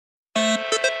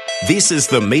This is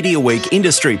the Media Week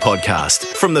Industry Podcast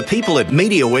from the people at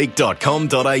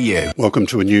MediaWeek.com.au. Welcome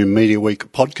to a new Media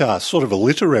Week podcast, sort of a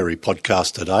literary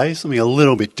podcast today, something a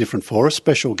little bit different for us.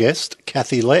 Special guest,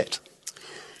 Kathy Lett.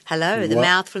 Hello, the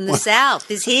mouth from the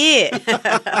south is here.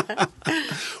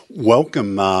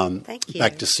 Welcome Thank you.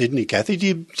 back to Sydney, Kathy.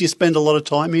 Do you spend a lot of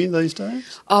time here these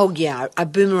days? Oh, yeah. I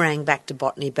boomerang back to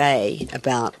Botany Bay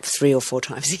about 3 or 4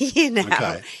 times a year now.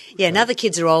 Okay. Yeah, now the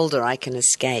kids are older, I can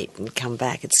escape and come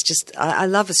back. It's just, I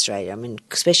love Australia. I mean,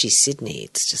 especially Sydney.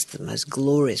 It's just the most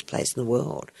glorious place in the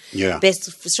world. Yeah.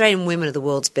 Australian women are the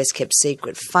world's best kept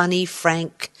secret. Funny,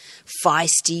 frank,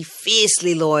 feisty,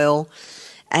 fiercely loyal.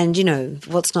 And, you know,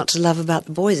 what's not to love about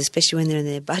the boys, especially when they're in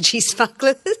their budgie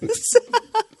smugglers.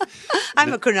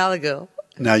 I'm a Cronulla girl.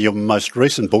 Now, your most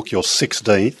recent book, your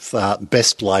 16th,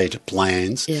 Best Laid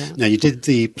Plans. Yeah. Now, you did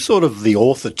the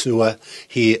author tour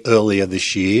here earlier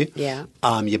this year. Yeah.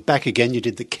 You're back again. You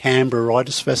did the Canberra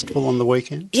Writers Festival on the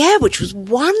weekend. Yeah, which was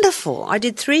wonderful. I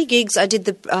did 3 gigs. I did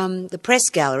the press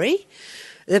gallery,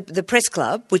 the press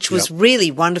club, which was really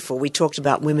wonderful. We talked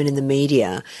about women in the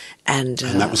media. And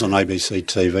that was on ABC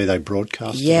TV. They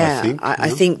broadcast it, yeah, I think. I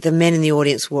think the men in the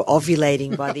audience were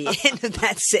ovulating by the end of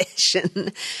that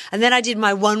session. And then I did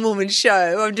my one-woman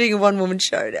show. I'm doing a one-woman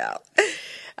show now.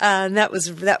 And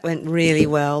that went really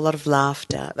well, a lot of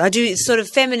laughter. I do sort of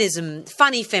feminism,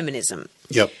 funny feminism.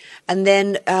 Yep. And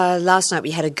then last night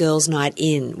we had a girls' night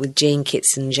in with Jean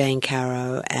Kitson, Jane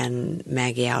Caro, and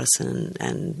Maggie Allison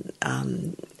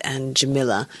and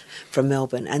Jamila from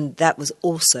Melbourne, and that was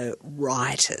also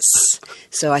riotous.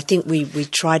 So I think we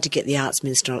tried to get the arts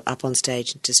minister up on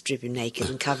stage to strip him naked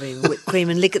and cover him in whipped cream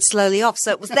and lick it slowly off.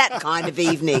 So it was that kind of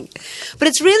evening. But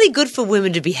it's really good for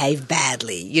women to behave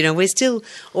badly. You know, we're still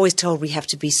always told we have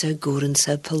to be so good and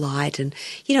so polite, and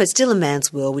you know, it's still a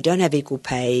man's world. We don't have equal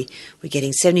pay. We're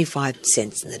getting 75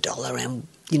 cents in the dollar, and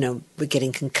you know, we're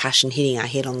getting concussion hitting our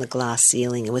head on the glass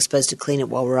ceiling, and we're supposed to clean it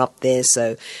while we're up there.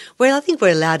 So, well, I think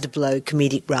we're allowed to blow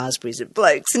comedic raspberries at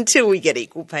blokes until we get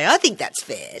equal pay. I think that's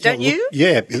fair, don't you?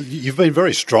 Yeah, you've been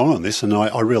very strong on this, and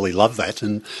I really love that.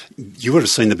 And you would have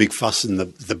seen the big fuss in the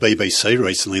BBC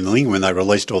recently in the Ling when they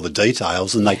released all the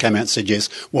details, and they came out and said, yes,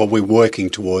 well, we're working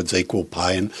towards equal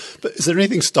pay. But is there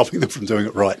anything stopping them from doing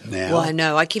it right now? Well, I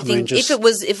know. I keep thinking if it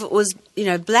was, you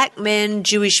know, black men,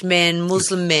 Jewish men,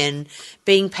 Muslim men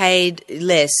being paid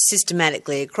less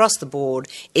systematically across the board,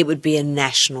 it would be a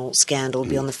national scandal,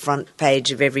 be on the front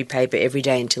page of every paper every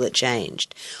day until it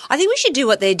changed. I think we should do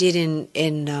what they did in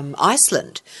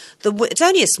Iceland. It's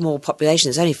only a small population.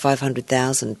 It's only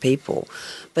 500,000 people.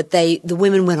 But the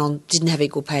women didn't have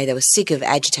equal pay. They were sick of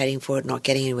agitating for it, not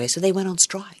getting anywhere. So they went on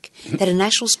strike. They had a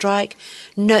national strike.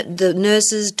 No, the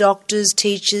nurses, doctors,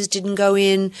 teachers didn't go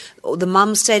in. The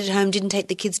mums stayed at home, didn't take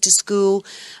the kids to school.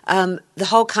 The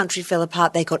whole country fell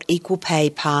apart. They got equal pay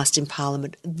passed in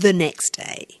Parliament the next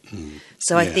day.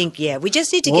 So I think, we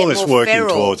just need to get more feral. All this working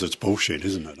towards it's bullshit,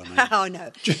 isn't it? I mean, oh,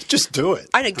 no. Just do it.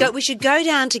 I know. We should go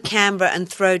down to Canberra and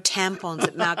throw tampons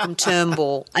at Malcolm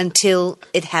Turnbull until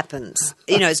it happens.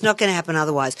 You know, it's not going to happen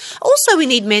otherwise. Also, we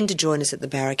need men to join us at the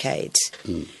barricades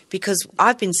because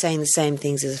I've been saying the same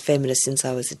things as a feminist since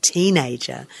I was a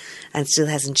teenager and still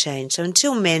hasn't changed. So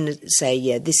until men say,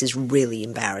 yeah, this is really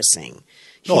embarrassing,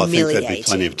 I think there'd be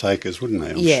plenty of takers, wouldn't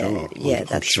they? I'm sure. Yeah,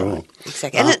 that's sure. Right.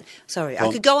 Exactly.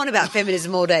 I could go on about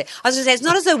feminism all day. I was going to say, it's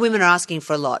not as though women are asking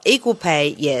for a lot. Equal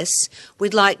pay, yes.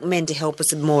 We'd like men to help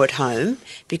us more at home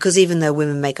because even though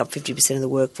women make up 50% of the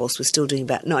workforce, we're still doing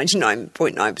about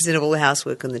 99.9% of all the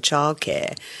housework and the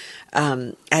childcare.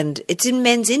 And it's in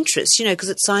men's interests, you know, because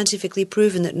it's scientifically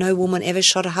proven that no woman ever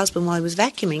shot a husband while he was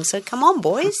vacuuming. So come on,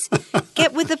 boys,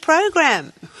 get with the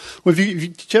program. Well, did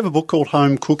you have a book called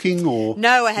Home Cooking? Or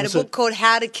no, I had a book called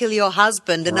How to Kill Your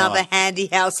Husband and Other Handy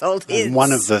Household Hints. And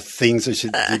one of the things,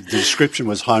 the description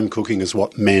was home cooking is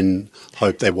what men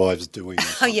hope their wives are doing.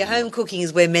 Oh, yeah, home cooking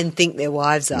is where men think their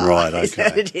wives are. Right, okay. Is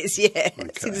that it is,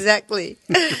 yes, exactly.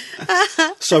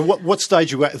 So what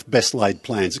stage are you at with Best Laid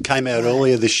Plans? It came out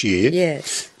earlier this year.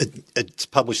 Yes. It's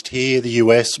published here, the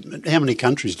US. How many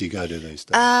countries do you go to these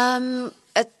days?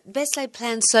 Best Laid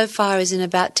Plans so far is in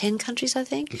about 10 countries, I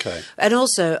think. Okay. And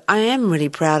also, I am really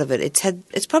proud of it.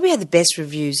 It's probably had the best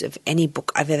reviews of any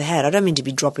book I've ever had. I don't mean to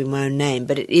be dropping my own name,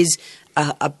 but it is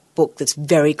a book that's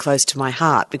very close to my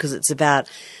heart because it's about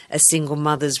a single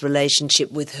mother's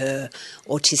relationship with her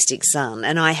autistic son.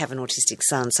 And I have an autistic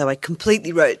son, so I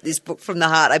completely wrote this book from the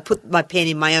heart. I put my pen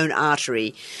in my own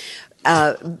artery.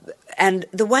 And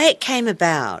the way it came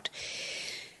about,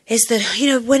 is that,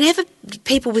 whenever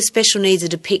people with special needs are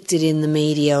depicted in the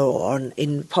media or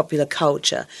in popular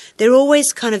culture, they're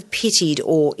always kind of pitied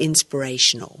or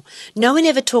inspirational. No one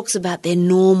ever talks about their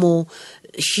normal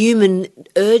human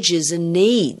urges and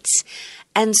needs.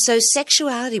 And so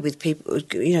sexuality with people,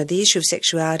 the issue of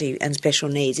sexuality and special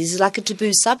needs is like a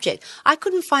taboo subject. I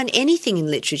couldn't find anything in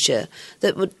literature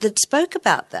that spoke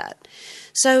about that.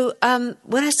 So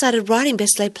when I started writing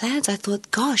Best Laid Plans, I thought,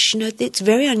 gosh, it's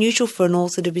very unusual for an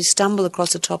author to stumble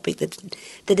across a topic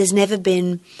that has never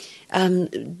been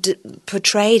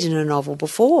portrayed in a novel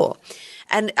before.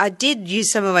 And I did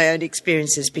use some of my own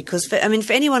experiences because, for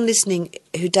anyone listening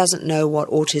who doesn't know what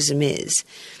autism is,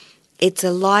 it's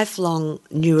a lifelong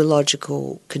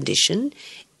neurological condition.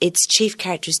 Its chief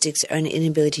characteristics are an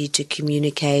inability to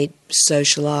communicate,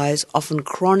 socialise, often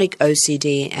chronic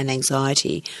OCD and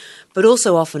anxiety, but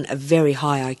also often a very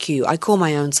high IQ. I call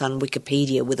my own son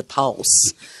Wikipedia with a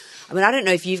pulse. I don't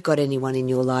know if you've got anyone in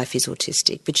your life who's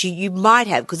autistic, but you might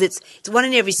have, because it's one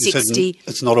in every 60.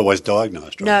 It's not always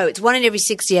diagnosed, right? No, it's one in every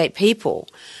 68 people.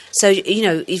 So,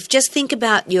 if just think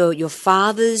about your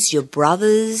fathers, your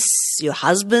brothers, your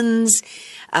husbands,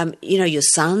 your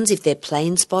sons, if they're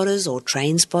plane spotters or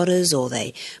train spotters, or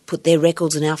they put their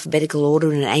records in alphabetical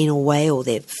order in an anal way, or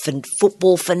they're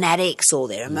football fanatics, or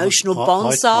they're emotional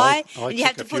bonsai. I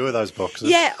tick a few of those boxes.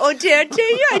 Yeah, or do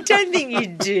you? I don't think you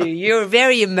do. You're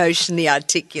very emotionally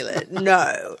articulate.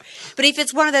 No. But if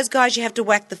it's one of those guys, you have to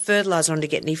whack the fertiliser on to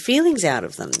get any feelings out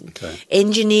of them. Okay.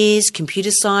 Engineers,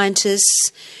 computer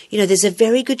scientists, there's a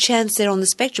very good chance they're on the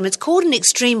spectrum. It's called an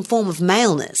extreme form of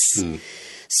maleness. Mm.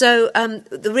 So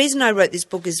the reason I wrote this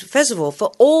book is, first of all,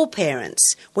 for all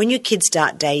parents, when your kids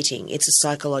start dating, it's a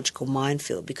psychological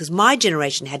minefield, because my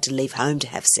generation had to leave home to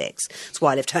have sex. That's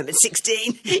why I left home at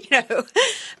 16,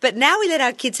 But now we let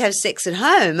our kids have sex at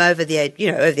home over the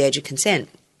age of consent.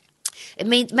 It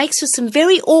makes for some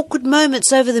very awkward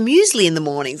moments over the muesli in the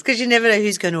mornings, because you never know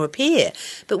who's going to appear.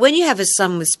 But when you have a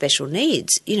son with special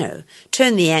needs,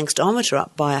 turn the angstometer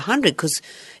up by 100, because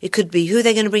it could be who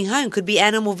they're going to bring home. Could be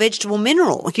animal, vegetable,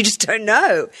 mineral. You just don't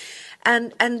know.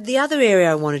 And the other area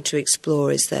I wanted to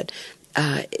explore is that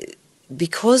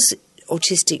because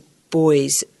autistic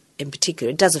boys in particular,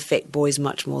 it does affect boys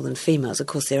much more than females. Of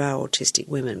course, there are autistic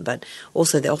women, but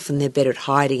also they're better at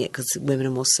hiding it because women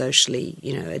are more socially,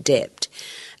 adept.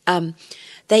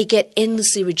 They get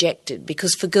endlessly rejected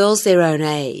because for girls their own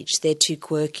age, they're too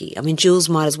quirky. Jules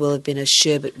might as well have been a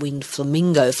sherbet-winged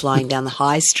flamingo flying down the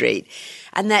high street.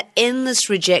 And that endless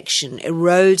rejection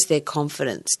erodes their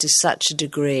confidence to such a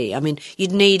degree.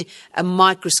 You'd need a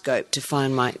microscope to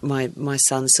find my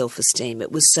son's self-esteem.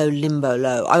 It was so limbo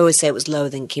low. I always say it was lower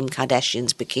than Kim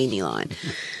Kardashian's bikini line.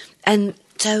 And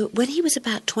so when he was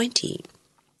about 20,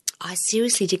 I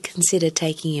seriously did consider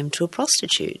taking him to a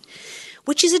prostitute,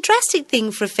 which is a drastic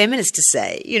thing for a feminist to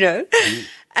say, Mm.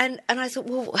 And I thought,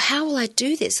 well, how will I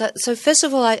do this? So first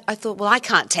of all, I thought, well, I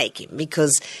can't take him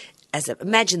because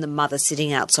imagine the mother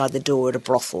sitting outside the door at a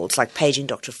brothel. It's like paging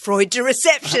Dr. Freud to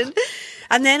reception.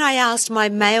 And then I asked my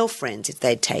male friends if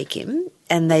they'd take him,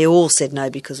 and they all said no,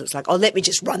 because it was like, oh, let me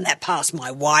just run that past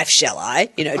my wife, shall I?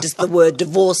 Does the word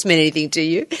divorce mean anything to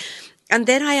you? And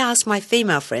then I asked my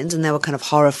female friends, and they were kind of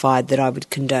horrified that I would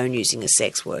condone using a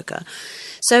sex worker.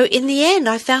 So in the end,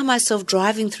 I found myself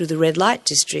driving through the red light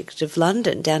district of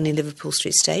London down near Liverpool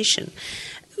Street Station,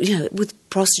 with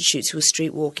prostitutes who were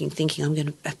street walking, thinking I'm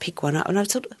going to pick one up. And I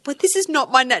thought, well, this is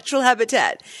not my natural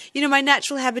habitat. My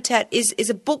natural habitat is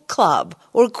a book club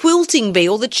or a quilting bee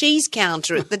or the cheese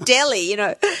counter at the deli,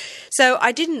 So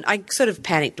I sort of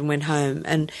panicked and went home.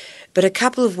 But a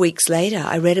couple of weeks later,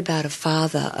 I read about a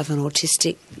father of an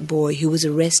autistic boy who was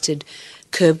arrested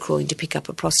curb crawling to pick up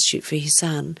a prostitute for his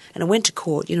son. And I went to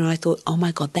court, I thought, oh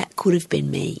my God, that could have been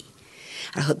me.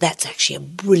 And I thought, that's actually a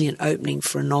brilliant opening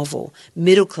for a novel.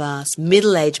 Middle class,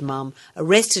 middle-aged mum,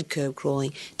 arrested curb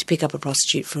crawling to pick up a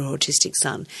prostitute for her autistic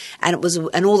son. And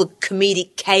and all the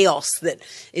comedic chaos that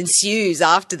ensues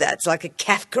after that. It's like a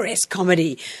Kafkaesque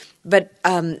comedy. But,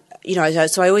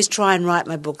 so I always try and write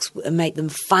my books and make them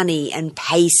funny and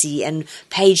pacey and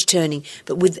page-turning,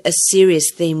 but with a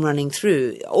serious theme running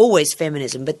through. Always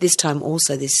feminism, but this time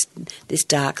also this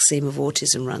dark theme of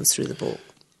autism runs through the book.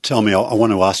 Tell me, I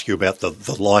want to ask you about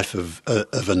the life of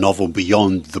a novel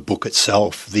beyond the book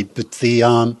itself.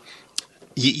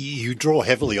 You draw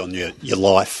heavily on your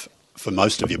life for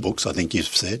most of your books, I think you've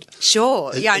said.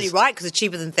 Sure. You only write because it's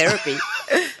cheaper than therapy.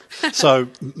 So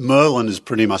Merlin is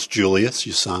pretty much Julius,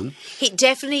 your son. He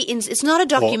definitely it's not a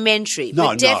documentary,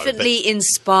 but definitely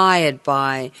inspired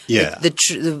by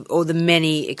the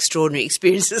many extraordinary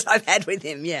experiences I've had with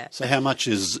him. Yeah. So how much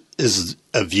is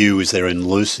of you is there in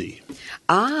Lucy?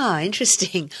 Ah,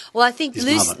 interesting. Well, I think His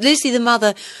mother. Lucy, the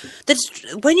mother,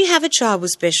 that's when you have a child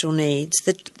with special needs,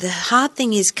 the hard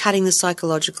thing is cutting the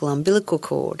psychological umbilical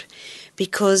cord,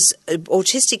 because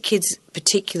autistic kids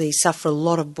particularly suffer a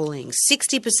lot of bullying.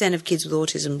 60% of kids with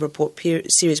autism report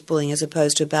serious bullying, as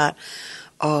opposed to about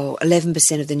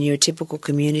 11% of the neurotypical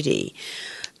community.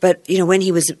 But, you know,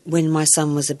 when my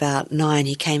son was about 9,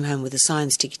 he came home with a sign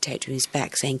sticky taped to his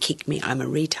back saying, "Kick me, I'm a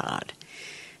retard."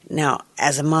 Now,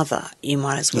 as a mother, you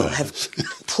might as well have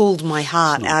pulled my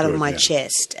heart out of my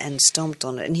chest and stomped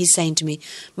on it. And he's saying to me,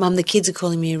 "Mum, the kids are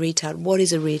calling me a retard. What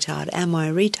is a retard? Am I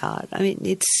a retard?" I mean,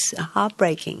 it's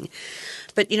heartbreaking.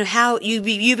 But, you know, how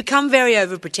you become very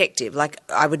overprotective. Like,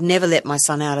 I would never let my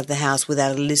son out of the house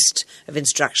without a list of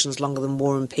instructions longer than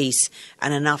War and Peace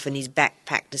and enough in his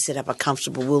backpack to set up a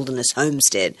comfortable wilderness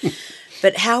homestead.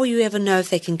 But how will you ever know if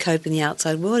they can cope in the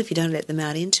outside world if you don't let them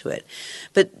out into it?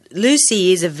 But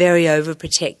Lucy is a very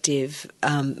overprotective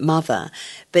mother,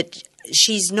 but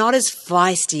she's not as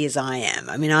feisty as I am.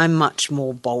 I mean, I'm much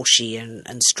more bolshy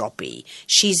and stroppy.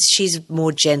 She's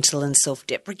more gentle and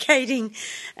self-deprecating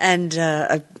and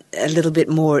a little bit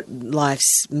more at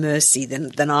life's mercy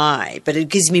than I. But it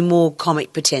gives me more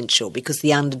comic potential because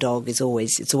the underdog it's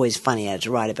always funnier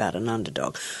to write about an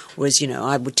underdog. Whereas, you know,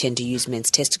 I would tend to use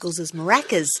men's testicles as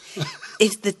maracas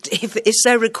if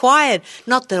so required.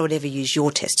 Not that I would ever use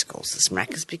your testicles as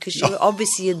maracas, because you're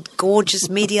obviously a gorgeous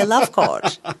media love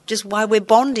god. Just why we're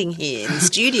bonding here in the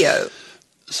studio.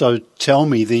 So tell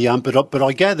me, but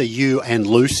I gather you and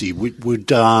Lucy would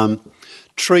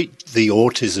treat the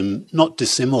autism not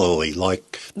dissimilarly.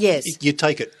 Like, yes, you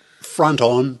take it front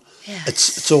on. Yeah.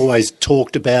 It's always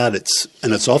talked about. It's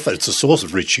a source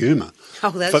of rich humour.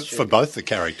 Oh, that's true. For both the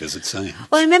characters, it seems.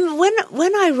 Well, I remember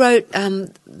when I wrote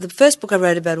the first book I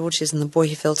wrote about autism, The Boy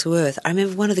Who Fell to Earth, I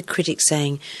remember one of the critics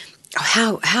saying,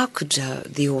 how could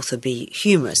the author be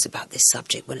humorous about this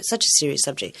subject when it's such a serious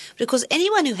subject? Because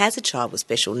anyone who has a child with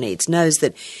special needs knows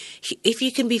that if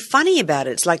you can be funny about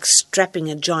it, it's like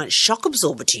strapping a giant shock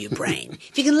absorber to your brain.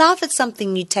 If you can laugh at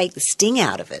something, you take the sting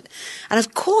out of it. And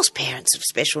of course, parents of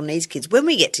special needs kids, when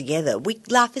we get together, we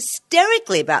laugh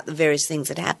hysterically about the various things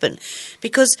that happen,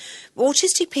 because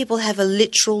autistic people have a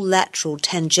literal, lateral,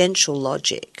 tangential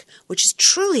logic, which is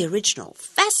truly original,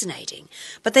 fascinating.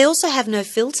 But they also have no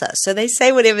filter, so they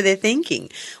say whatever they're thinking,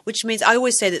 which means I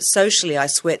always say that socially I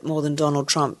sweat more than Donald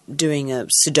Trump doing a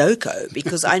Sudoku,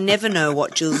 because I never know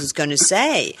what Jules is going to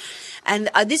say. And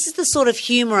this is the sort of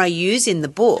humour I use in the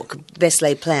book, Best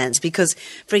Laid Plans, because,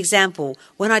 for example,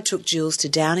 when I took Jules to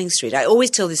Downing Street, I always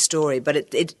tell this story, but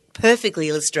it perfectly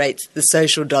illustrates the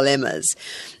social dilemmas.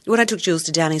 When I took Jules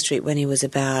to Downing Street when he was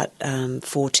about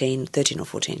 13 or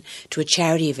 14, to a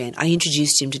charity event, I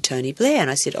introduced him to Tony Blair,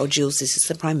 and I said, "Oh, Jules, this is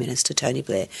the Prime Minister, Tony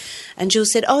Blair." And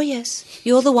Jules said, "Oh, yes,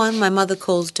 you're the one my mother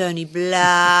calls Tony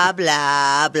blah,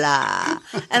 blah, blah."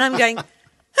 And I'm going...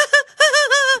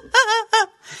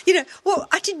 You know, well,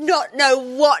 I did not know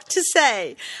what to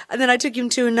say. And then I took him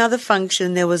to another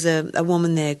function. There was a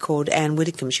woman there called Anne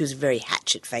Widdecombe. She was a very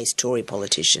hatchet-faced Tory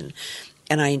politician.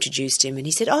 And I introduced him, and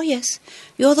he said, "Oh, yes,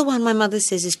 you're the one my mother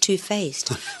says is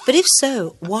two-faced. But if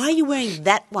so, why are you wearing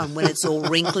that one when it's all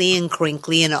wrinkly and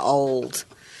crinkly and old?"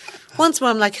 Once more,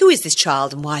 I'm like, who is this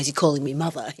child and why is he calling me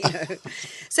mother? You know?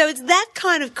 So it's that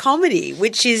kind of comedy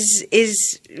which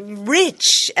is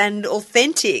rich and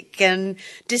authentic and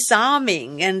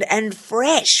disarming and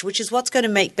fresh, which is what's going to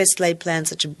make Best Laid Plans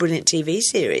such a brilliant TV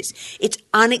series. It's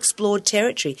unexplored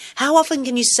territory. How often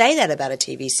can you say that about a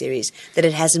TV series, that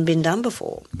it hasn't been done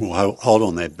before? Well, hold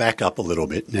on there. Back up a little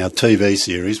bit. Now, TV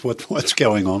series, what's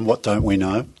going on? What don't we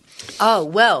know? Oh,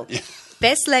 well,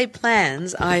 Best Laid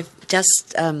Plans, I've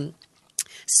just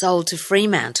sold to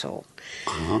Fremantle,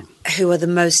 who are the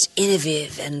most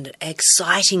innovative and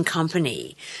exciting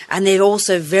company. And they're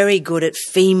also very good at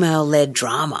female-led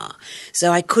drama.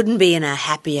 So I couldn't be in a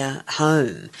happier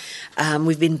home.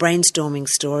 We've been brainstorming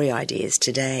story ideas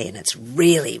today, and it's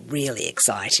really, really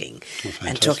exciting.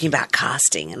 And talking about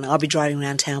casting. And I'll be driving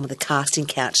around town with a casting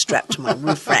couch strapped to my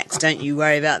roof racks. Don't you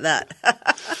worry about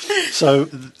that. So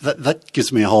that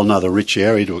gives me a whole nother rich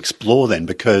area to explore then,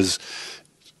 because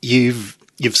you've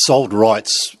sold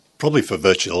rights probably for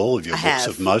virtually all of your books,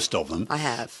 of most of them. I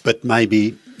have. But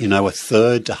maybe, you know, a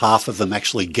third to half of them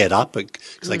actually get up,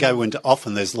 because they go into,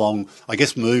 often there's long, I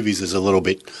guess movies is a little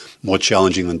bit more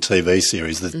challenging than TV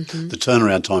series. The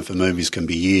turnaround time for movies can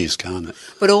be years, can't it?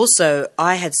 But also,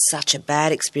 I had such a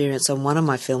bad experience on one of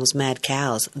my films, Mad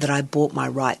Cows, that I bought my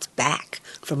rights back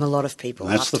from a lot of people.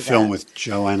 And that's after the film that. with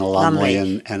Joanna Lumley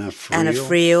and Anna Friel. Anna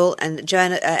Friel, and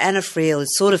Anna Friel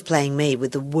is sort of playing me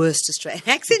with the worst Australian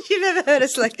accent you've ever heard.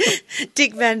 It's like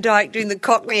Dick Van Dyke doing the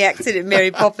Cockney accent in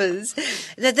Mary Poppins.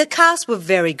 The cast were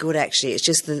very good, actually. It's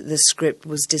just the script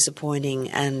was disappointing,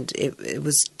 and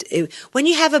when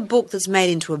you have a book that's made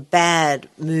into a bad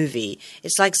movie,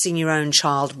 it's like seeing your own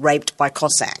child raped by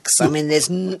Cossacks. I mean,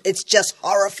 it's just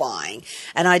horrifying.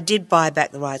 And I did buy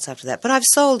back the rights after that, but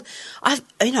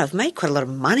I've made quite a lot of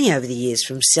money over the years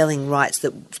from selling rights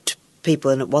to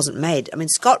people, and it wasn't made. I mean,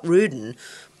 Scott Rudin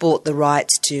bought the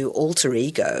rights to Alter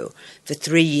Ego for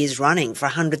 3 years running for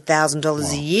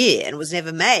 $100,000 a year, and it was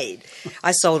never made.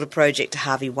 I sold a project to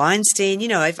Harvey Weinstein.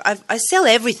 I sell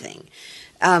everything.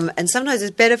 And sometimes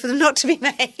it's better for them not to be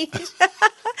made,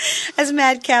 as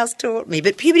Mad Cows taught me.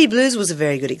 But Puberty Blues was a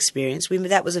very good experience.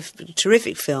 That was a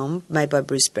terrific film made by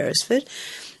Bruce Beresford,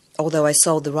 although I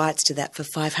sold the rights to that for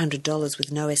 $500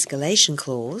 with no escalation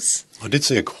clause. I did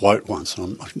see a quote once,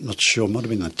 and I'm not sure, it might have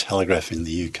been the Telegraph in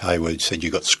the UK, where it said you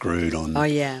got screwed on. Oh,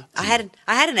 yeah. I had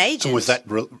an agent. And was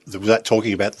that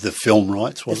talking about the film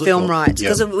rights, was it? The film rights,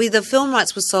 because the film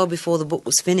rights were sold before the book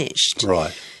was finished.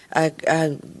 Right.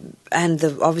 And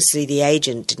obviously the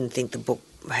agent didn't think the book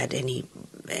had any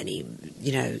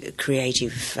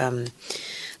creative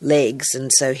legs,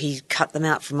 and so he cut them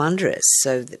out from under us.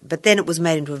 But then it was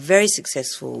made into a very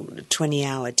successful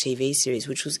 20-hour TV series,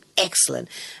 which was excellent.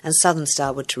 And Southern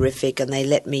Star were terrific, and they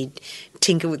let me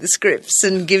tinker with the scripts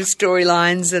and give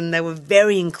storylines, and they were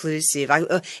very inclusive.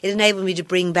 It enabled me to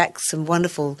bring back some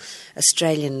wonderful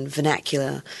Australian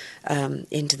vernacular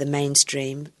into the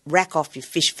mainstream. Rack off your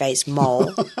fish-face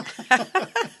mole.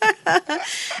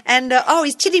 And,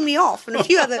 he's titting me off, and a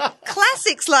few other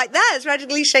classics like that. It's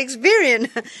practically Shakespearean.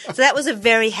 So that was a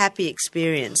very happy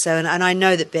experience. So, and I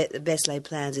know that Best Laid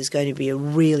Plans is going to be a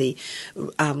really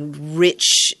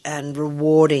rich and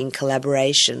rewarding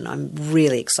collaboration. I'm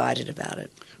really excited about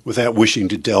it. Without wishing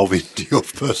to delve into your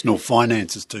personal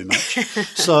finances too much.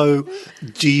 So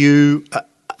do you...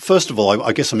 First of all,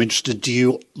 I guess I'm interested, do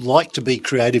you like to be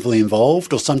creatively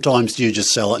involved, or sometimes do you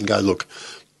just sell it and go, look,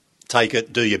 take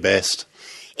it, do your best?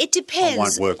 It depends. I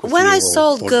won't work with when you I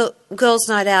sold Girls'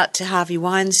 Night Out to Harvey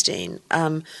Weinstein,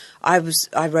 I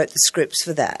wrote the scripts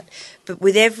for that. But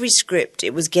with every script,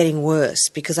 it was getting worse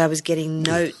because I was getting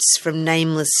notes from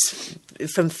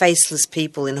faceless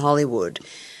people in Hollywood.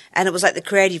 And it was like the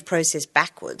creative process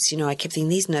backwards. I kept thinking,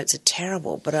 these notes are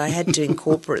terrible, but I had to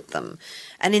incorporate them.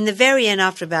 And in the very end,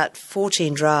 after about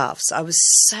 14 drafts, I was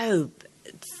so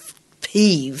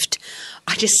peeved.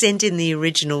 I just sent in the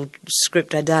original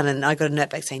script I'd done, and I got a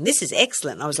note back saying, this is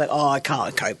excellent. I was like, I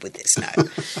can't cope with this, no.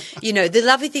 The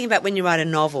lovely thing about when you write a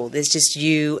novel, there's just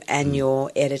you and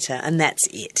your editor, and that's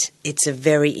it. It's a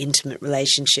very intimate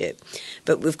relationship.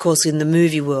 But, of course, in the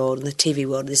movie world and the TV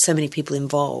world, there's so many people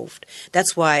involved.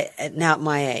 That's why now at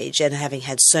my age, and having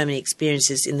had so many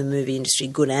experiences in the movie industry,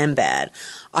 good and bad,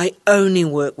 I only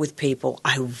work with people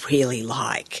I really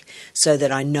like so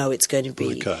that I know it's going to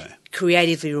be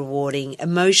creatively rewarding,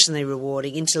 emotionally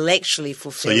rewarding, intellectually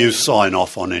fulfilling. So you sign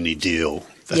off on any deal.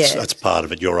 That's part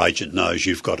of it. Your agent knows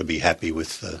you've got to be happy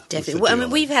with the Definitely.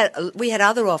 With the deal. We had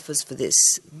other offers for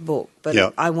this book, but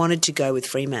I wanted to go with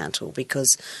Fremantle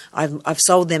because I've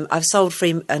sold them. I've sold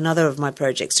another of my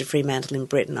projects to Fremantle in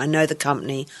Britain. I know the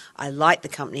company. I like the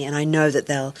company, and I know that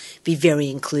they'll be very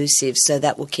inclusive. So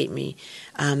that will keep me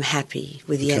happy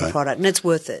with the end product, and it's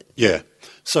worth it. Yeah.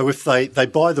 So if they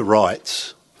buy the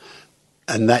rights,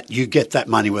 and that you get that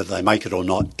money whether they make it or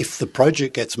not. If the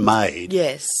project gets made,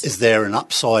 is there an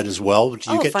upside as well?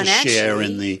 Do you get to share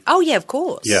in the... Oh, yeah, of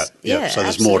course. Yeah. So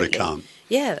there's more to come.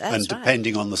 Yeah, that's And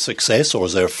depending on the success, or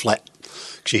is there a flat...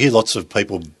 Because you hear lots of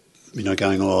people,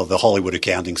 going, the Hollywood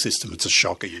accounting system, it's a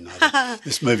shocker,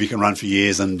 This movie can run for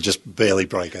years and just barely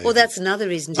break even. Well, that's another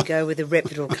reason to go with a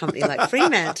reputable company like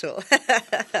Fremantle.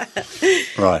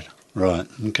 Right.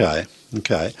 Okay.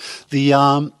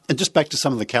 And just back to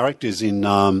some of the characters in.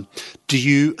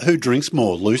 Who drinks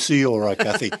more, Lucy or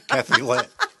Kathy Lette?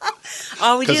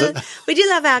 Oh, we do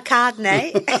love our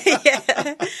Chardonnay.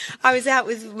 Yeah. I was out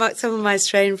with some of my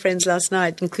Australian friends last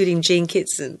night, including Jean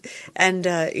Kitson, and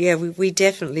we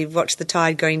definitely watched the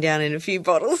tide going down in a few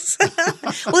bottles.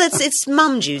 Well, it's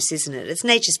mum juice, isn't it? It's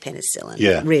nature's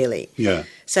penicillin, really. Yeah.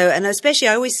 So, and especially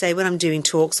I always say when I'm doing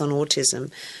talks on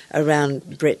autism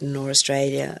around Britain or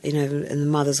Australia, and the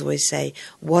mothers always say,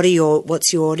 what are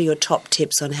your top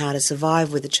tips on how to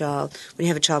survive with a child when you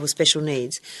have a child with special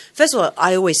needs? First of all,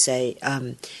 I always say,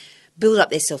 build up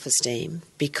their self-esteem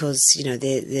because,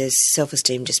 their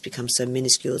self-esteem just becomes so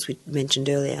minuscule, as we mentioned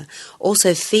earlier.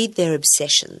 Also, feed their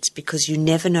obsessions because you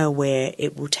never know where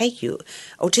it will take you.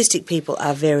 Autistic people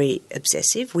are very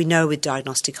obsessive. We know with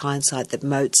diagnostic hindsight that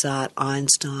Mozart,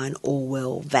 Einstein,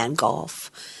 Orwell, Van Gogh,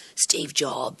 Steve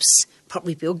Jobs,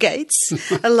 probably Bill Gates,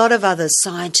 a lot of other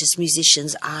scientists,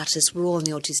 musicians, artists, we're all on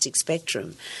the autistic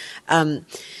spectrum.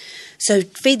 So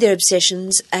feed their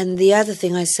obsessions. And the other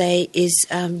thing I say is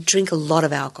drink a lot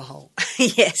of alcohol.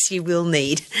 Yes, you will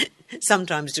need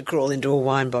sometimes to crawl into a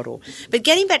wine bottle. But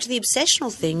getting back to the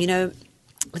obsessional thing,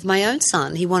 with my own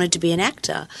son, he wanted to be an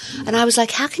actor. And I was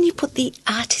like, how can you put the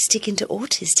artistic into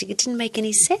autistic? It didn't make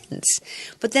any sense.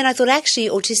 But then I thought, actually,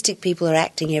 autistic people are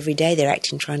acting every day. They're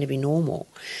acting trying to be normal.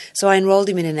 So I enrolled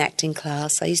him in an acting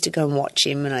class. I used to go and watch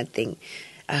him and I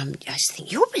just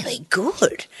think, you're really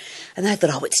good. And I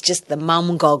thought, it's just the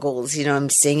mum goggles, I'm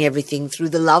seeing everything through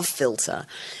the love filter.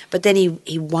 But then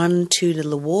he won 2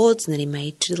 little awards and then he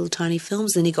made 2 little tiny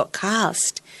films. And then he got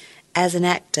cast as an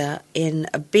actor in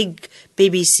a big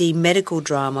BBC medical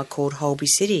drama called Holby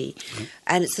City.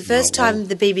 And it's the first time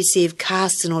the BBC have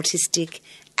cast an autistic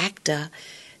actor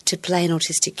to play an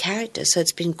autistic character. So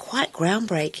it's been quite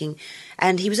groundbreaking.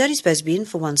 And he was only supposed to be in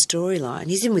for one storyline.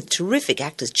 He's in with terrific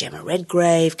actors, Gemma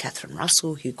Redgrave, Catherine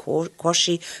Russell, Hugh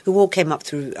Quashie, who all came up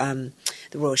through the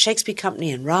Royal Shakespeare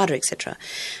Company and RADA, etc.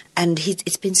 And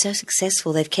it's been so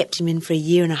successful. They've kept him in for 1.5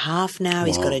 years now. Wow.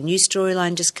 He's got a new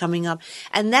storyline just coming up.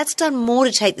 And that's done more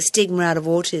to take the stigma out of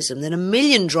autism than 1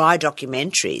 million dry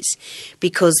documentaries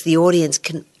because the audience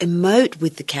can emote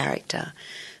with the character.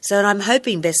 So I'm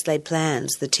hoping Best Laid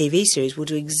Plans, the TV series, will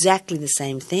do exactly the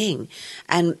same thing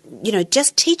and,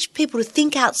 just teach people to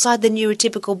think outside the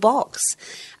neurotypical box.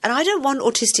 And I don't want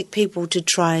autistic people to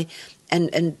try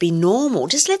and be normal.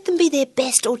 Just let them be their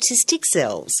best autistic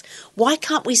selves. Why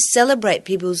can't we celebrate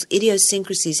people's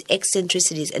idiosyncrasies,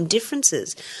 eccentricities and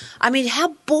differences? I mean,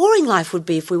 how boring life would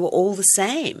be if we were all the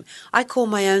same. I call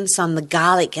my own son the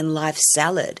garlic in life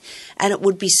salad, and it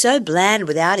would be so bland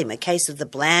without him, a case of the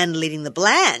bland leading the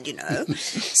bland,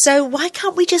 So why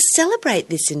can't we just celebrate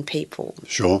this in people?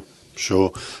 Sure.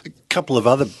 A couple of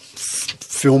other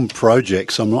film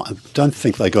projects, I don't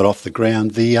think they got off the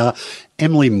ground. The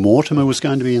Emily Mortimer was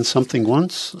going to be in something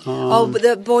once. But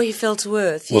The Boy Who Fell to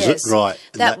Earth. Was yes. it right?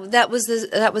 That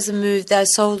was a move. They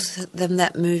sold them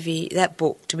that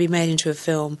book to be made into a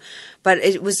film, but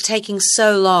it was taking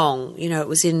so long. It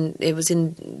was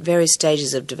in various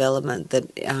stages of development that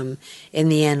in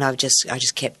the end I just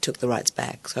took the rights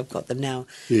back. So I've got them now,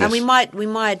 yes. And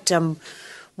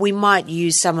we might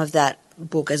use some of that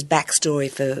book as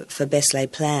backstory for Best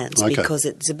Laid Plans because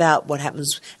it's about what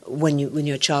happens when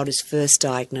your child is first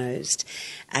diagnosed,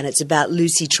 and it's about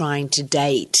Lucy trying to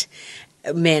date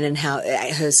men and how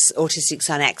her autistic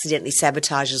son accidentally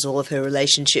sabotages all of her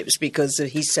relationships because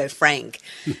he's so frank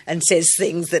and says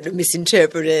things that are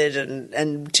misinterpreted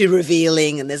and too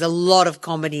revealing, and there's a lot of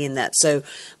comedy in that. So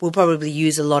we'll probably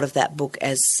use a lot of that book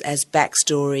as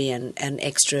backstory and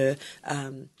extra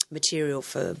material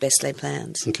for Best Laid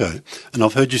Plans. Okay. And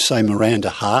I've heard you say Miranda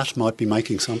Hart might be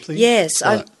making something? Yes.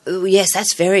 Yes,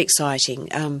 that's very exciting.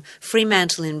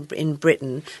 Fremantle in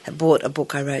Britain bought a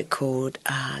book I wrote called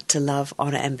To Love,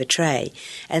 Honour and Betray.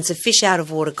 And it's a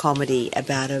fish-out-of-water comedy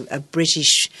about a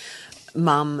British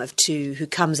mum of 2 who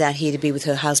comes out here to be with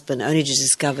her husband only to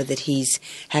discover that he's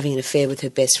having an affair with her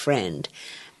best friend.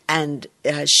 And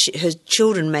her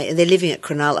children they're living at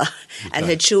Cronulla, and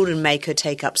her children make her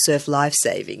take up surf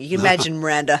lifesaving. You can imagine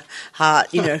Miranda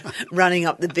Hart, running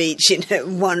up the beach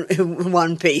in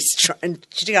one piece, and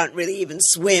she can't really even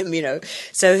swim,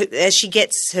 So as she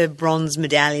gets her bronze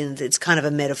medallion, it's kind of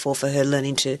a metaphor for her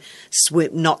learning to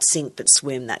swim, not sink but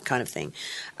swim, that kind of thing.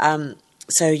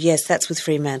 So yes, that's with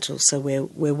Fremantle. So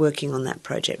we're working on that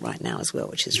project right now as well,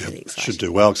 which is really exciting. Should do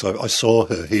well because I saw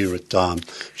her here at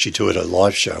she toured a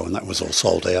live show and that was all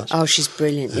sold out. Oh, she's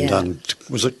brilliant. And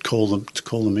was it Call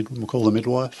the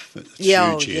Midwife? It's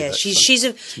huge here, she's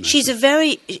a she's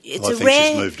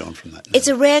moved on from that now. It's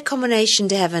a rare combination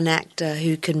to have an actor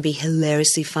who can be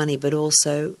hilariously funny, but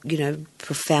also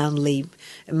profoundly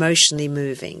emotionally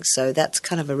moving. So that's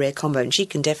kind of a rare combo, and she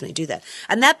can definitely do that.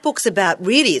 And that book's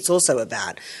it's also about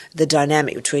the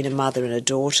dynamic between a mother and a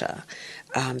daughter,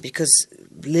 because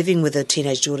living with a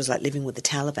teenage daughter is like living with the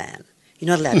Taliban.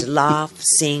 You're not allowed to laugh,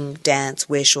 sing, dance,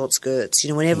 wear short skirts.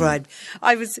 Whenever when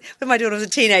my daughter was a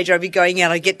teenager, I'd be going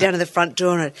out, I'd get down to the front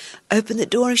door and I'd open the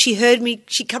door, and if she heard me,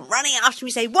 she'd come running after me,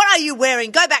 say, "What are you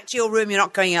wearing? Go back to your room. You're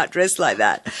not going out dressed like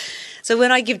that." So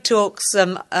when I give talks,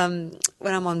 when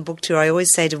I'm on book tour, I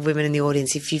always say to women in the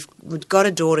audience, if you've got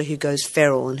a daughter who goes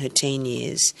feral in her teen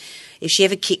years, if she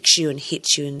ever kicks you and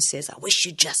hits you and says, "I wish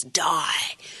you'd just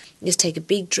die," just take a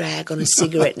big drag on a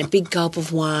cigarette and a big gulp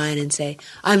of wine and say,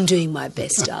 "I'm doing my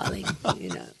best, darling."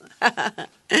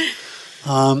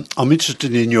 I'm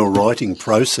interested in your writing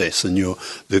process and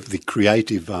the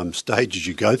creative stages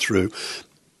you go through.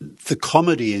 The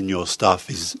comedy in your stuff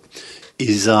is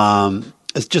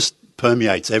it just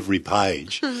permeates every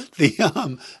page.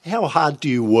 How hard do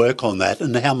you work on that,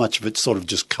 and how much of it sort of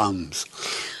just comes?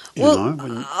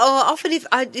 Often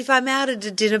if I'm out at a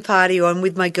dinner party or I'm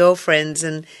with my girlfriends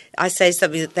and I say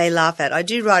something that they laugh at, I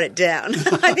do write it down.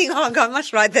 I think, oh, God, I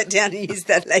must write that down and use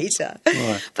that later.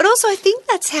 Right. But also I think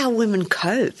that's how women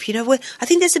cope. I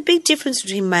think there's a big difference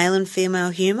between male and female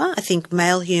humour. I think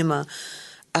male humour,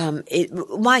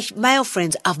 my male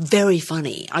friends are very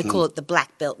funny. I call it the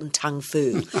black belt and tongue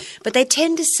fu. But they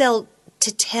tend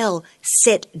to tell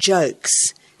set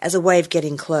jokes as a way of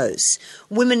getting close.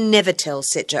 Women never tell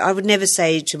set jokes. I would never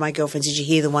say to my girlfriends, "Did you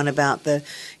hear the one about the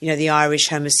Irish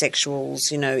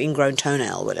homosexuals, ingrown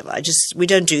toenail," or whatever. We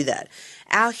don't do that.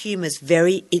 Our humour is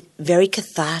very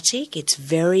cathartic. It's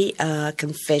very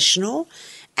confessional,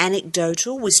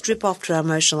 anecdotal. We strip off to our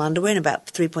emotional underwear in about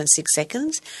 3.6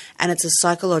 seconds, and it's a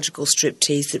psychological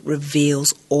striptease that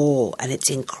reveals all, and it's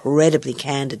incredibly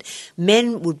candid.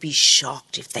 Men would be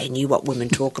shocked if they knew what women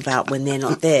talk about when they're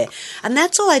not there. And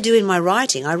that's all I do in my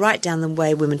writing. I write down the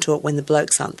way women talk when the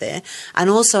blokes aren't there. And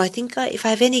also I think if I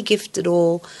have any gift at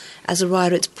all as a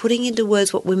writer, it's putting into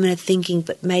words what women are thinking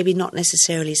but maybe not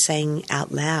necessarily saying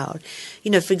out loud.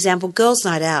 For example, Girls'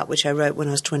 Night Out, which I wrote when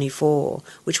I was 24,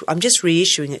 which I'm just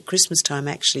reissuing at Christmas time,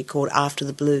 actually, called After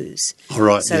the Blues. All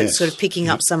right, so it's sort of picking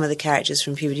up some of the characters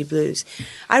from Puberty Blues.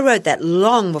 I wrote that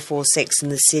long before Sex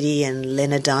and the City and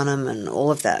Lena Dunham and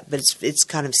all of that, but it's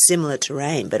kind of similar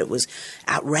terrain, but it was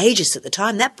outrageous at the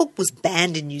time. That book was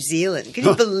banned in New Zealand. Can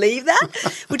you believe that?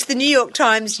 Which the New York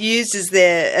Times used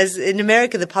as in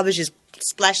America, the publishers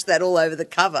splashed that all over the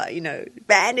cover,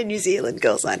 banned in New Zealand,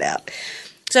 Girls' Night Out.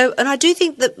 So, and I do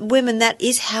think that women, that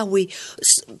is how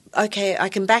I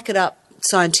can back it up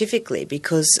scientifically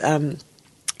because,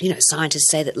 scientists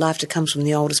say that laughter comes from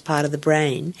the oldest part of the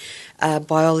brain.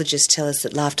 Biologists tell us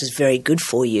that laughter is very good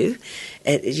for you.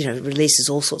 It releases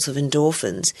all sorts of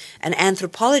endorphins. And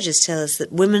anthropologists tell us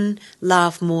that women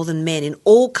laugh more than men in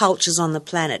all cultures on the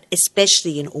planet,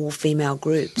 especially in all female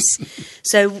groups.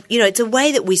 So, it's a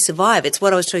way that we survive. It's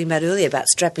what I was talking about earlier about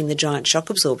strapping the giant shock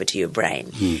absorber to your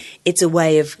brain. It's a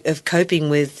way of coping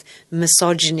with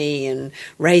misogyny and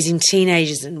raising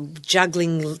teenagers and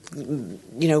juggling,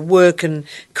 work and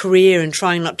career and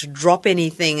trying not to drop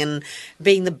anything and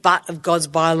being the butt of God's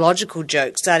biological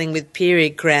joke, starting with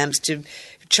period cramps to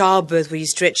childbirth where you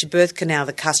stretch your birth canal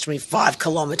the customary 5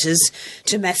 kilometres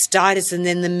to mastitis and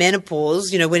then the menopause,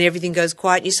 when everything goes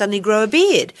quiet and you suddenly grow a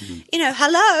beard.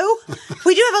 Hello,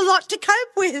 we do have a lot to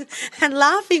cope with and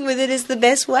laughing with it is the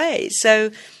best way.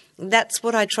 So that's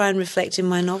what I try and reflect in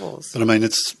my novels. But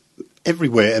it's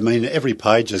everywhere. Every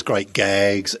page has great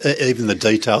gags, even the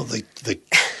detail,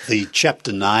 the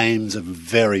chapter names are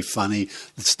very funny,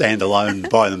 stand alone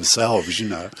by themselves,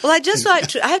 Well, I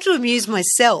have to amuse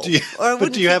myself. Do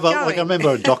you have I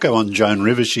remember a doco on Joan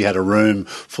Rivers, she had a room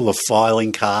full of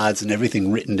filing cards and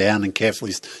everything written down and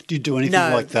carefully. Do you do anything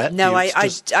like that? No, I don't.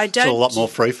 It's a lot more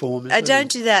freeform. I don't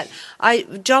do that.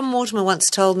 John Mortimer once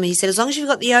told me, he said, as long as you've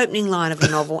got the opening line of a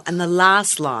novel and the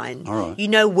last line, you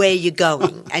know where you're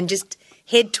going and just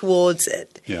head towards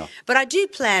it. Yeah. But I do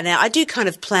plan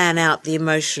out the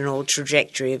emotional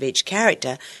trajectory of each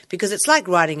character because it's like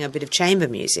writing a bit of chamber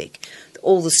music.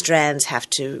 All the strands have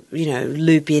to,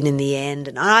 loop in the end.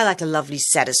 And I like a lovely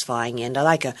satisfying end. I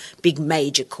like a big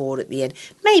major chord at the end.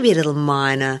 Maybe a little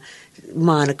minor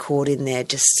chord in there,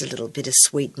 just a little bit of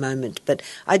sweet moment. But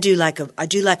I do like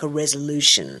a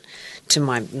resolution to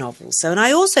my novels. So, and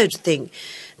I also think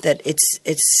that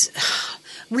it's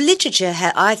literature,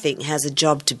 I think, has a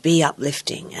job to be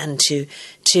uplifting and to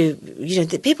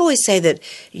people always say that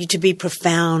to be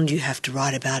profound you have to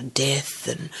write about death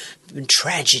and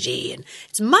tragedy, and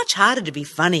it's much harder to be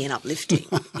funny and uplifting,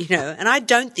 And I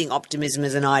don't think optimism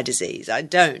is an eye disease. I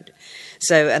don't.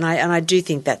 So, and I do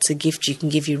think that's a gift you can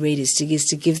give your readers to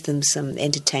give them some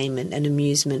entertainment and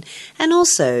amusement, and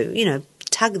also,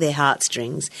 tug their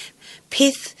heartstrings.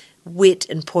 Pith, wit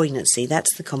and poignancy.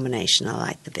 That's the combination I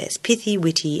like the best. Pithy,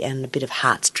 witty, and a bit of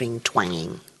heartstring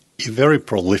twanging. You're very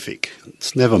prolific.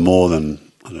 It's never more than,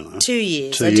 I don't know. 2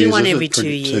 years. 2 I years, do one is it? every 2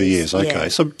 years. 2 years, okay. Yeah.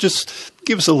 So just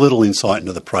give us a little insight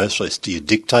into the process. Do you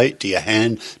dictate? Do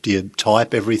you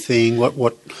type everything?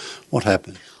 What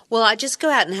happened? Well, I just go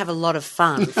out and have a lot of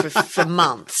fun for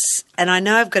months. And I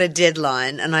know I've got a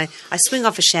deadline, and I swing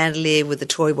off a chandelier with a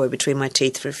toy boy between my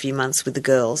teeth for a few months with the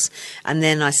girls, and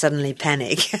then I suddenly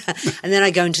panic. And then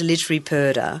I go into literary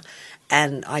purdah,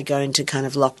 and I go into kind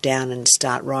of lockdown and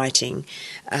start writing.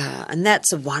 And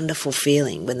that's a wonderful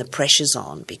feeling when the pressure's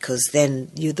on, because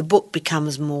then the book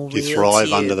becomes more real to you. You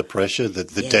thrive under the pressure, the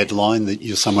deadline, that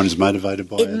you're someone who's motivated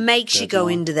by it. It makes you go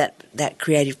into that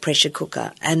creative pressure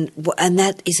cooker. And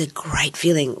that is a great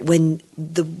feeling when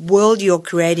the world you're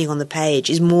creating on the page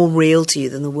is more real to you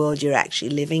than the world you're actually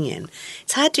living in.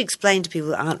 It's hard to explain to people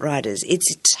who aren't writers.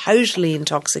 It's totally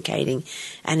intoxicating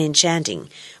and enchanting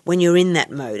when you're in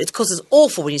that mode. Of course, it's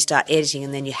awful when you start editing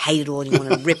and then you hate it all and you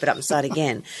want to rip it up and start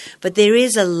again. But there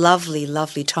is a lovely,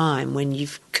 lovely time when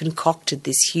you've concocted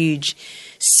this huge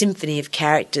symphony of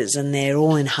characters and they're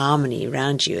all in harmony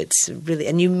around you. It's really,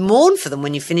 and you mourn for them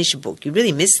when you finish a book. You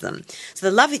really miss them. So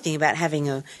the lovely thing about having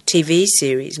a TV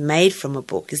series made from a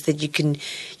book is that you can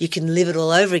live it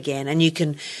all over again, and you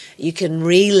can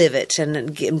relive it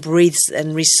and breathe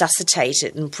and resuscitate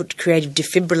it and put creative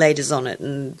defibrillators on it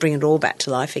and bring it all back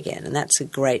to life again. And that's a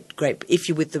great, if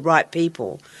you're with the right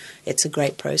people, it's a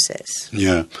great process.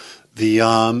 Yeah.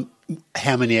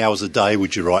 How many hours a day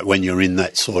would you write when you're in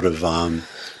that sort of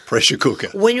pressure cooker?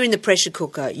 When you're in the pressure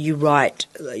cooker, you write.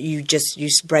 You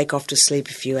break off to sleep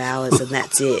a few hours, and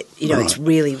that's it. Right. It's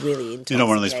really, really intense. You're not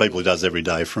one of these people who does every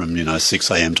day from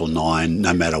 6 a.m. till 9,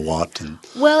 no matter what.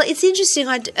 Well, it's interesting.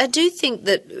 I do think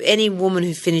that any woman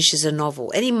who finishes a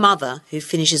novel, any mother who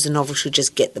finishes a novel, should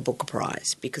just get the Booker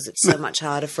Prize, because it's so much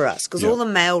harder for us. Because all the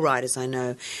male writers I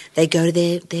know, they go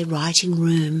to their writing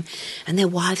room, and their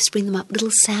wives bring them up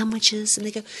little sandwiches, and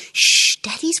they go, "Shh,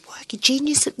 Daddy's work, a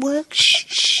genius at work, shh,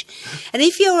 shh." And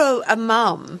if you're a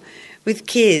mum with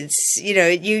kids,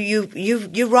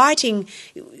 you're writing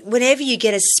whenever you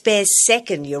get a spare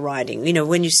second. You're writing.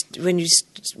 When you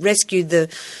rescue the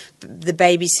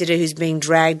babysitter who's being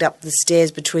dragged up the stairs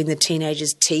between the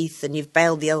teenager's teeth, and you've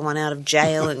bailed the other one out of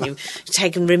jail, and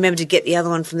you've remember to get the other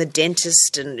one from the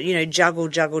dentist, and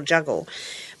juggle.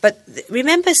 But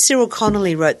remember, Cyril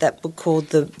Connolly wrote that book called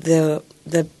the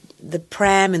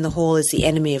Pram in the Hall is the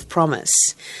Enemy of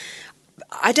Promise.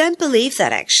 I don't believe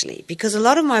that, actually, because a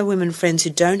lot of my women friends who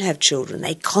don't have children,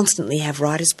 they constantly have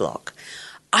writer's block.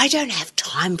 I don't have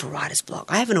time for writer's block.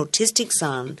 I have an autistic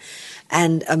son,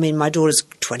 and my daughter's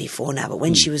 24 now, but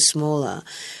when she was smaller,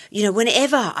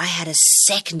 whenever I had a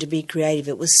second to be creative,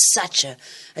 it was such a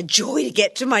joy to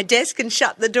get to my desk and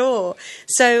shut the door.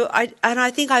 So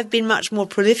I think I've been much more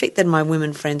prolific than my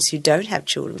women friends who don't have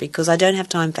children, because I don't have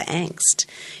time for angst.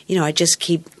 I just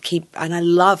keep, and I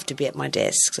love to be at my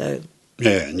desk, so.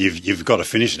 Yeah, and you've got to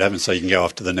finish it, haven't you? So you can go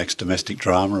off to the next domestic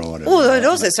drama or whatever. Oh, and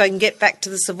also so I can get back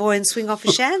to the Savoy and swing off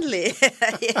a chandelier.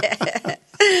 Yeah.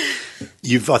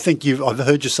 I've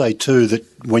heard you say too that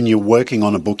when you're working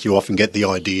on a book, you often get the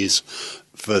ideas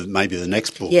for maybe the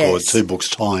next book or 2 books'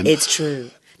 time. It's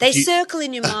true. They circle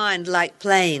in your mind like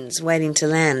planes waiting to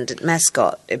land at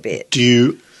Mascot a bit. Do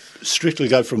you strictly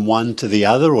go from one to the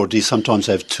other, or do you sometimes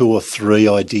have 2 or 3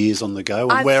 ideas on the go?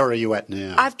 And where are you at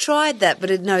now? I've tried that, but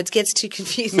it gets too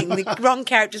confusing. The wrong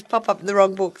characters pop up in the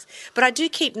wrong books. But I do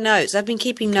keep notes. I've been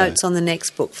keeping notes on the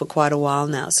next book for quite a while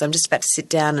now, so I'm just about to sit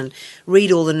down and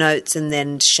read all the notes and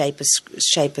then shape a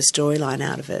storyline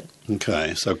out of it.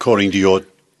 Okay, so according to your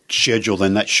schedule,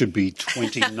 then that should be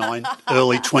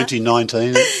early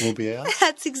 2019 it will be out.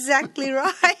 That's exactly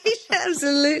right.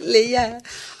 Absolutely, yeah.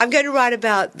 I'm going to write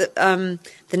about the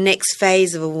next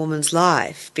phase of a woman's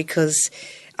life, because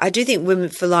I do think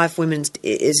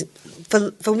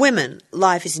for women,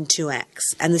 life is in 2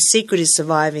 acts, and the secret is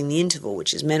surviving the interval,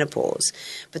 which is menopause.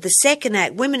 But the second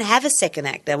act, women have a second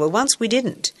act now, where once we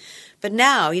didn't. But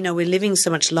now, we're living so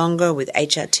much longer with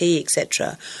HRT,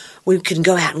 etc. We can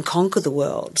go out and conquer the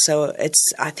world. So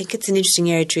I think it's an interesting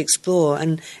area to explore,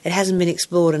 and it hasn't been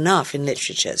explored enough in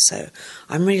literature. So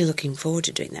I'm really looking forward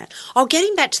to doing that.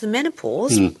 Getting back to the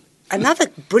menopause, another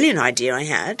brilliant idea I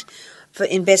had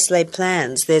in Best Laid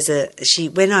Plans.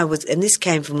 And this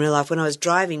came from real life, when I was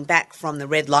driving back from the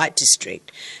red light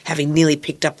district, having nearly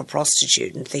picked up a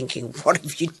prostitute and thinking,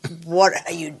 what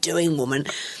are you doing, woman?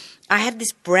 I had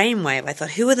this brainwave. I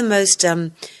thought, who are the most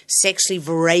sexually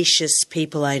voracious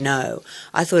people I know?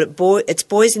 I thought it's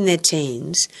boys in their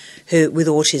teens with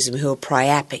autism who are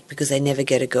priapic because they never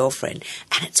get a girlfriend.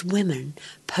 And it's women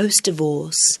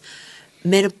post-divorce,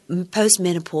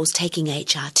 post-menopause taking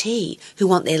HRT who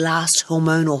want their last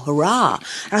hormonal hurrah.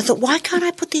 And I thought, why can't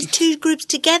I put these two groups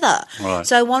together? Right.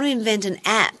 So I want to invent an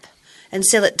app and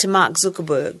sell it to Mark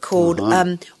Zuckerberg called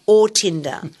Or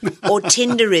Tinder, or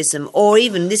Tinderism, or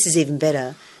even, this is even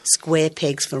better, square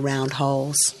pegs for round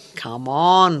holes. Come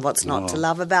on, what's not to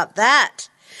love about that?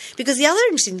 Because the other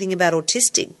interesting thing about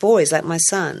autistic boys like my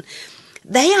son,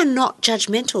 they are not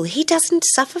judgmental. He doesn't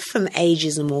suffer from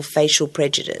ageism or facial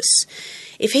prejudice.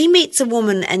 If he meets a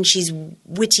woman and she's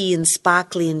witty and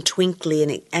sparkly and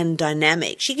twinkly and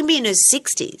dynamic, she can be in her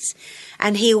 60s,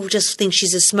 and he'll just think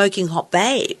she's a smoking hot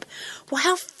babe. Well,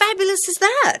 how fabulous is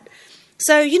that?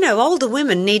 So, older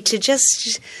women need to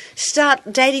just start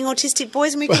dating autistic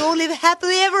boys and we can all live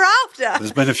happily ever after.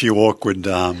 There's been a few awkward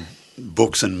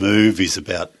books and movies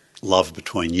about love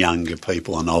between younger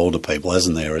people and older people,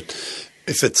 hasn't there?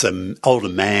 If it's an older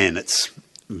man, it's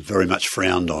very much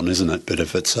frowned on, isn't it? But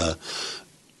if it's a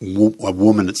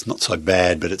woman, it's not so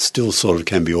bad, but it still sort of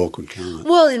can be awkward, can't it?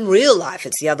 Well, in real life,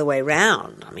 it's the other way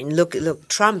round. I mean, look,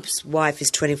 Trump's wife is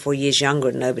 24 years younger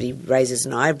and nobody raises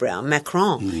an eyebrow.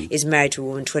 Macron is married to a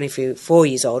woman 24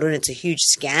 years older, and it's a huge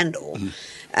scandal.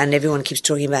 And everyone keeps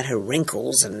talking about her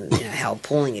wrinkles and how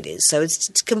appalling it is. So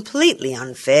it's completely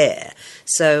unfair.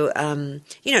 So,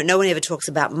 no one ever talks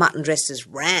about mutton dressed as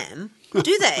ram,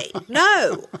 do they?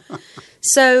 No.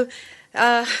 So...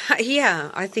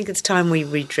 I think it's time we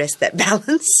redress that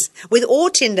balance with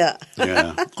Tinder.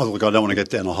 Yeah. Oh, look, I don't want to get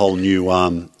down a whole new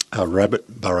rabbit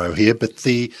burrow here, but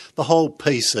the whole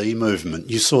PC movement,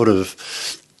 you sort of,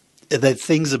 there are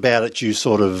things about it you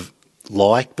sort of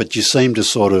like, but you seem to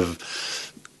sort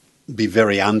of be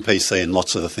very un-PC in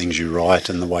lots of the things you write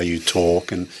and the way you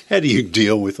talk. And how do you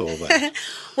deal with all that?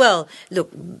 Well,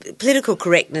 look, political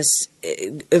correctness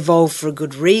evolved for a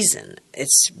good reason.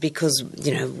 It's because,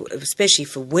 especially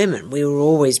for women, we were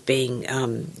always being,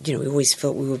 we always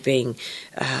felt we were being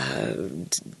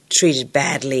treated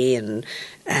badly and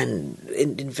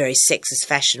in very sexist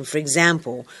fashion. For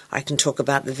example, I can talk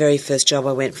about the very first job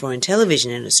I went for in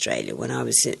television in Australia when I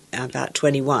was about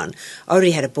 21. I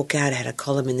already had a book out, I had a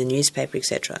column in the newspaper,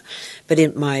 etc. But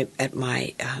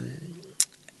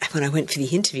when I went for the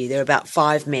interview, there were about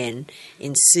 5 men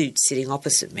in suits sitting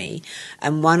opposite me,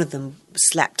 and one of them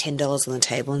slapped $10 on the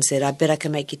table and said, "I bet I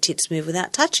can make your tits move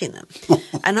without touching them."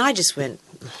 And I just went,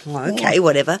 "Oh, okay,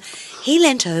 whatever." He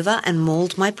leant over and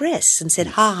mauled my breasts and said,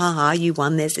 "Ha, ha, ha, you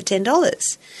won, there's the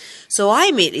 $10. So I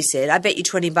immediately said, "I bet you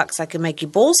 $20 I can make your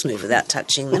balls move without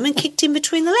touching them," and kicked him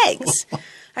between the legs.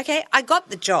 Okay, I got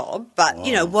the job, but,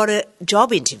 what a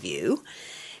job interview.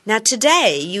 Now,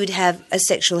 today, you would have a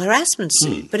sexual harassment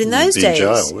suit, but in those days,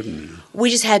 jail, wouldn't you? we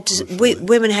just had to,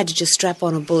 women had to just strap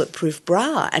on a bulletproof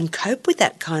bra and cope with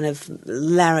that kind of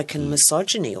larrikin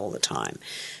misogyny all the time.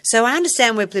 So I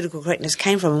understand where political correctness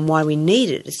came from and why we need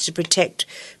it. It's to protect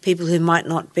people who might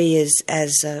not be as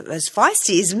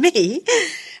feisty as me.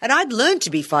 And I'd learned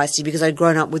to be feisty because I'd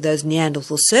grown up with those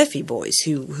Neanderthal surfy boys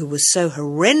who were so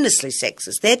horrendously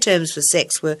sexist. Their terms for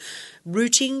sex were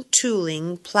rooting,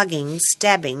 tooling, plugging,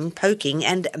 stabbing, poking,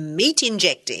 and meat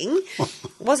injecting.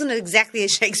 Wasn't exactly a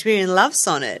Shakespearean love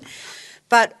sonnet.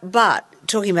 But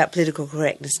talking about political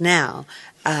correctness now,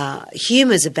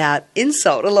 humour's about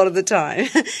insult a lot of the time.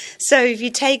 So if you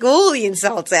take all the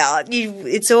insults out,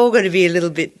 it's all going to be a little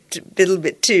bit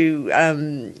too,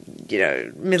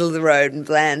 middle of the road and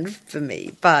bland for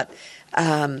me. But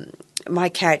my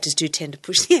characters do tend to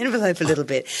push the envelope a little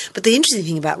bit. But the interesting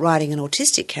thing about writing an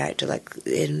autistic character, like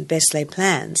in Best Laid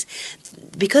Plans,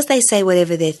 because they say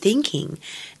whatever they're thinking,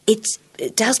 it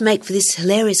does make for this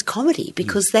hilarious comedy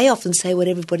because they often say what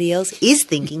everybody else is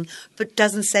thinking but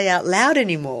doesn't say out loud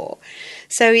anymore.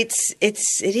 So it's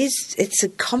a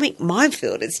comic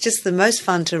minefield. It's just the most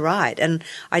fun to write. And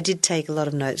I did take a lot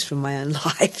of notes from my own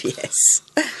life, yes.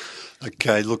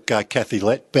 Okay, look, Kathy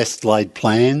Lett, Best Laid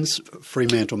Plans,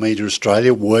 Fremantle Media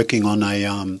Australia, working on a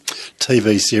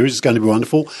TV series. It's going to be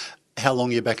wonderful. How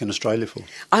long are you back in Australia for?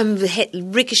 I'm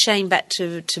ricocheting back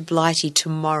to Blighty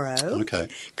tomorrow. Okay.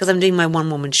 Because I'm doing my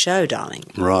one-woman show, darling.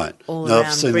 Right. All now, around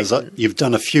I've seen Britain. you've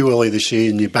done a few early this year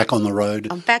and you're back on the road.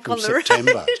 I'm back on the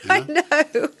September, road. I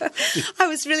know. I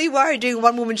was really worried doing a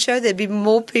one-woman show. There'd be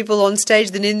more people on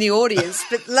stage than in the audience.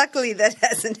 But luckily that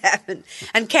hasn't happened.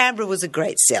 And Canberra was a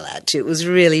great sellout too. It was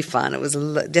really fun. It was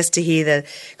just to hear the...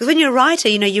 Because when you're a writer,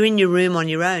 you're in your room on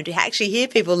your own. To actually hear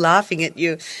people laughing at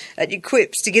your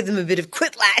quips, to give them a bit of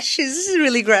quiplash is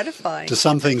really gratifying. Do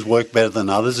some things work better than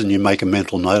others, and you make a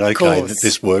mental note, okay, that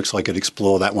this works, I could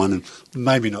explore that one, and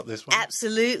maybe not this one?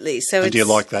 Absolutely. So do you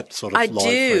like that sort of I live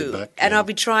do, feedback? and Yeah. I'll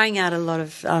be trying out a lot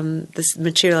of this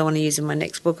material I want to use in my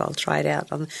next book. I'll try it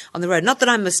out on the road. Not that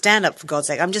I'm a stand-up, for God's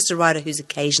sake. I'm just a writer who's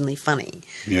occasionally funny.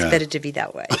 Yeah. It's better to be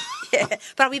that way. Yeah.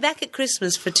 But I'll be back at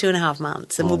Christmas for 2.5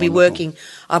 months, and I'll be wonderful.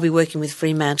 working with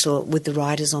Fremantle, with the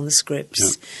writers on the scripts.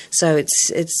 Yeah. So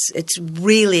it's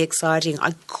really exciting.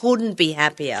 I couldn't be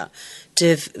happier to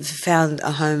have found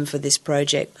a home for this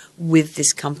project with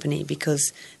this company,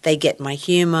 because they get my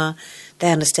humour,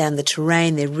 they understand the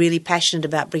terrain, they're really passionate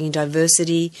about bringing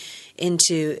diversity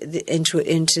into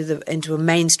a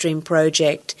mainstream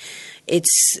project.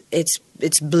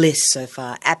 It's bliss so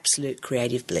far, absolute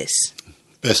creative bliss.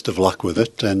 Best of luck with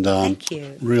it, and Thank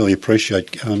you. really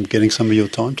appreciate getting some of your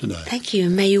time today. Thank you,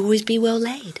 and may you always be well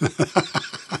laid.